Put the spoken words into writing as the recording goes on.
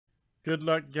Good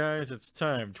luck, guys. It's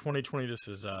time. 2020. This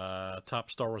is Top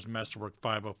Star Wars Masterwork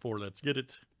 504. Let's get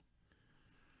it.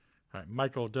 All right,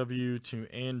 Michael W. to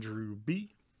Andrew B.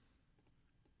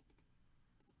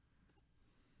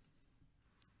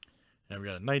 And we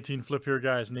got a 19 flip here,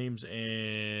 guys. Names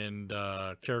and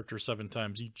characters 7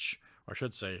 times each. Or I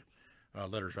should say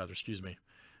letters, rather. Excuse me.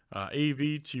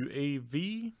 AV to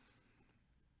AV.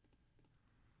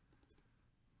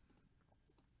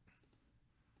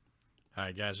 All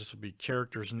right, guys. This will be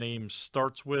characters' name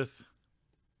starts with.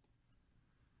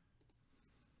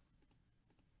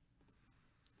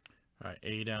 All right,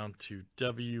 A down to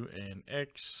W and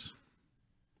X.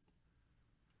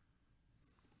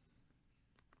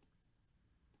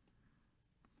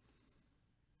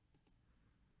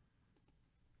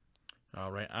 All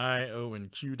right, I, O,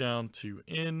 and Q down to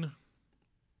N.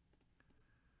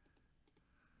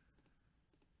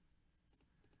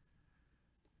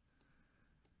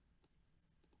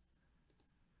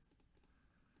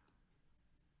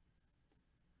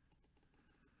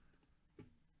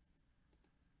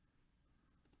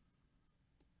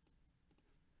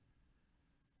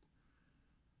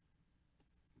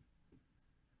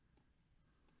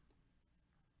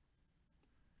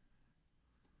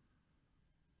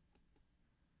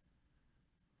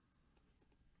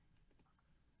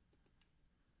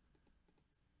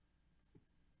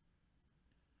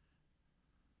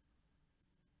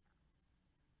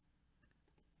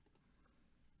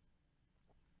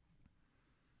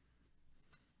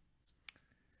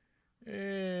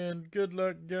 And good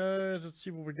luck, guys. Let's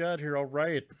see what we got here. All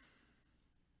right.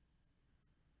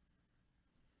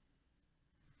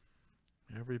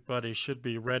 Everybody should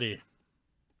be ready.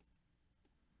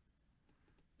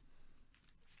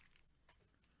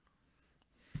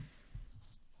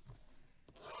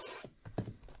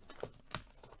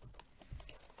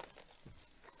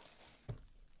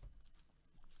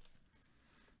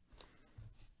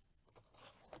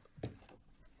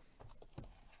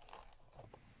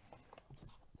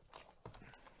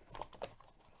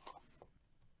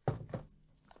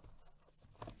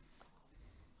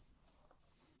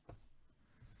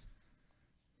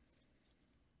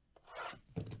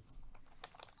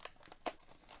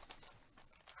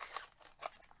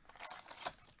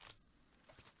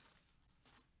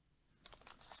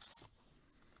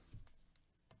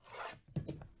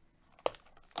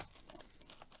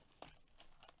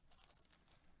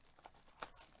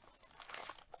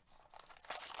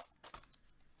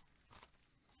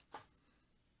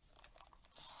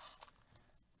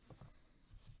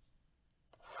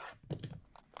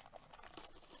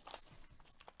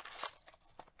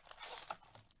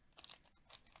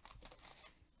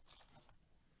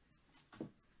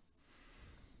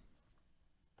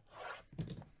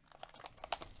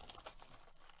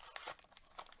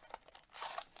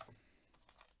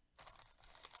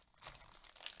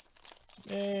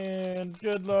 And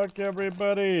good luck,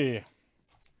 everybody.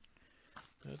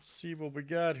 Let's see what we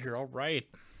got here. All right.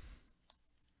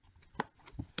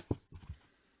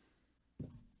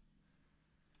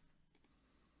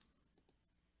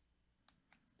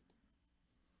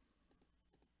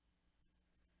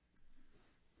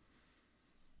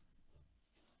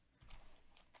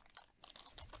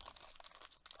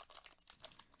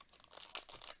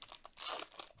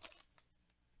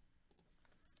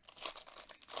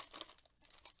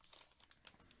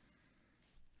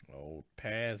 Old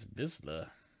Paz Vizsla.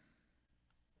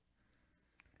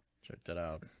 Check that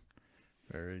out.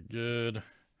 Very good.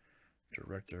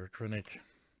 Director Krennic.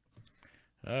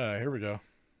 Here we go.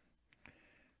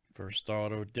 First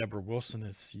auto, Deborah Wilson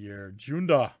is here.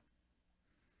 Junda.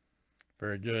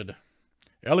 Very good.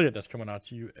 Elliot, that's coming out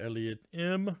to you. Elliot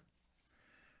M.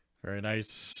 Very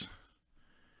nice.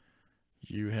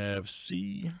 You have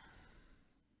C.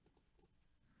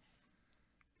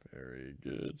 Very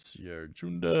good. Sierra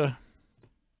Junda.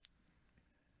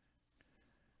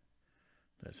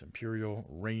 That's Imperial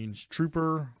Range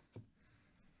Trooper.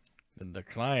 Then the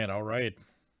client, all right.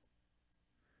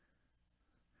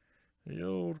 The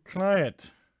old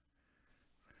client.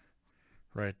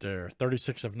 Right there.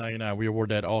 36 of 99. We award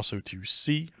that also to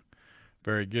C.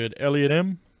 Very good. Elliot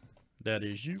M. That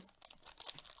is you.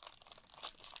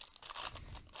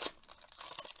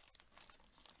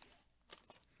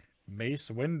 Mace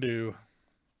Windu.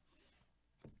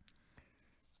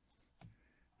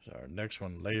 So our next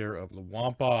one, Layer of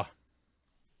Luampa.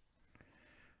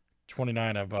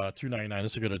 29 of 299.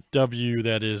 This will go to W.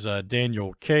 That is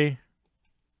Daniel K.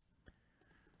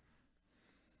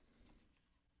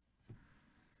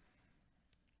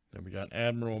 Then we got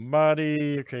Admiral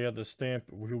Mahdi. Okay, the stamp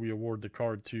who we award the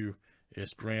card to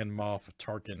is Grand Moff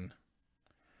Tarkin.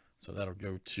 So that'll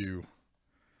go to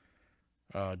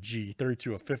G,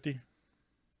 32 of 50.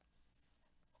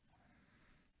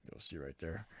 You'll see right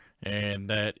there. And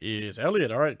that is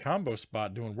Elliot. All right, combo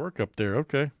spot doing work up there.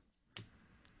 Okay.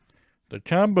 The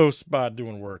combo spot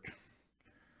doing work.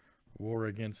 War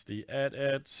against the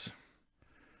Ats.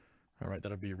 All right,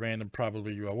 that'll be random.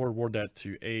 Probably you award that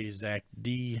to A, Zach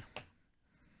D.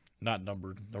 Not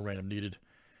numbered. No random needed.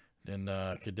 Then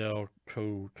Cadell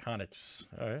Conics.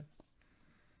 All right.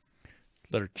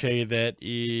 Letter K, that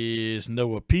is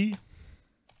Noah P.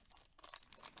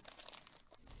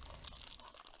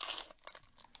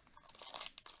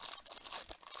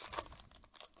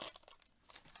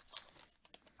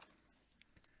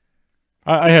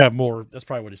 I have more. That's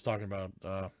probably what he's talking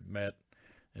about, Matt.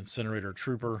 Incinerator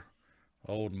Trooper.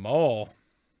 Old Maul.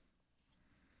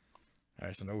 All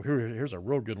right, so no, here's a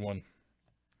real good one.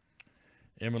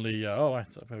 Emily,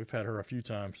 we've had her a few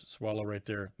times. Swallow right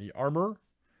there. The Armor.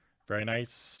 Very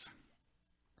nice.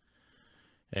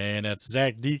 And that's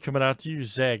Zach D coming out to you.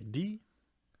 Zach D.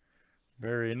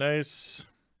 Very nice.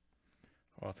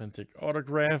 Authentic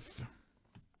autograph.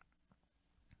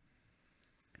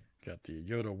 Got the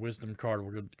Yoda Wisdom card.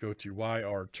 We're going to go to Y.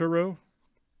 Arturo.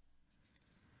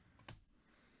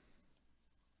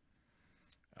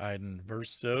 Iden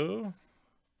Verso.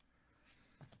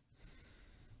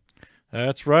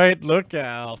 That's right. Look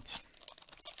out.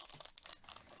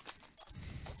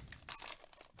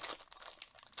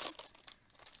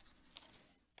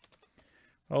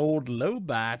 Old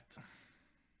Lobot.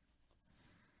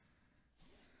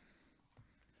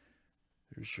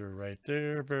 Sure, right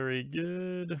there. Very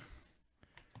good.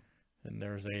 And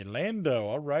there's a Lando.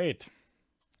 All right.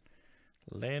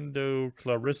 Lando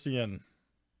Clarician.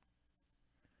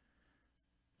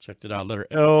 Checked it out. Letter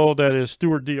L. That is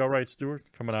Stuart D. All right, Stuart.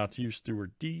 Coming out to you, Stuart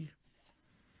D.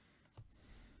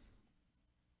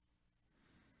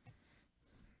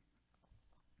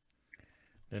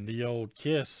 And the old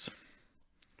Kiss.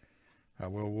 I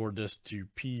will award this to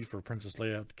P for Princess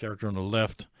Leia, the character on the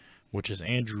left, which is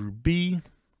Andrew B.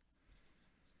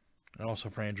 And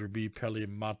also for Andrew B,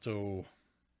 Pelimato.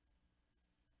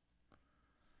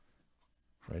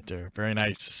 Right there. Very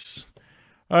nice.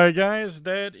 All right, guys.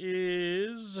 That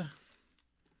is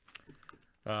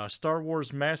Star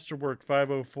Wars Masterwork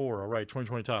 504. All right,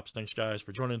 2020 tops. Thanks, guys,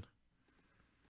 for joining.